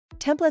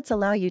Templates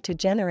allow you to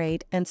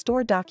generate and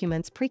store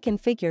documents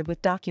pre-configured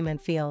with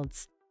document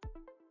fields.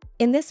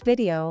 In this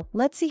video,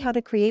 let's see how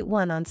to create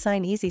one on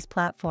Signeasy's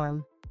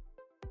platform.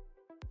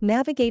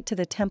 Navigate to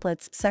the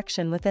Templates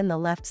section within the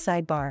left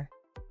sidebar.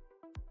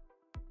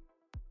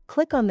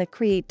 Click on the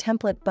Create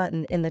Template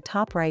button in the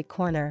top right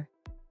corner.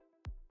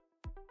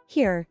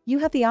 Here, you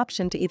have the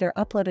option to either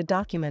upload a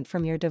document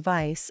from your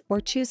device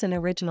or choose an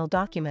original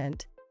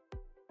document.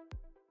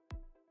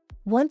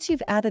 Once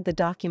you've added the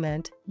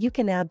document, you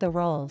can add the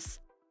roles.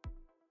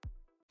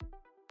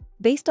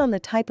 Based on the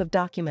type of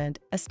document,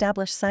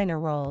 establish signer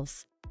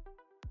roles.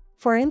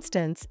 For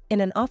instance,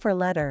 in an offer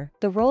letter,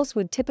 the roles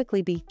would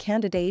typically be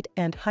candidate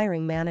and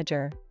hiring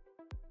manager.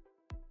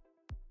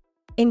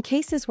 In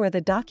cases where the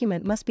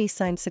document must be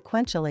signed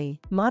sequentially,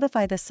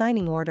 modify the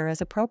signing order as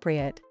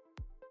appropriate.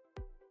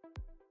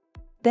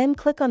 Then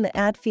click on the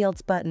Add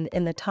Fields button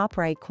in the top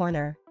right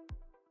corner.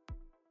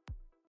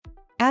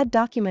 Add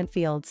document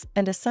fields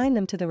and assign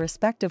them to the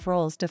respective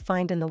roles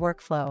defined in the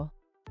workflow.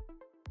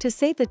 To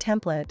save the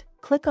template,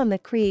 click on the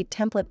Create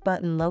Template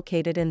button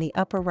located in the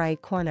upper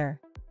right corner.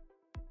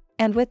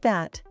 And with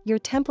that, your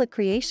template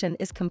creation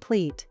is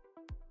complete.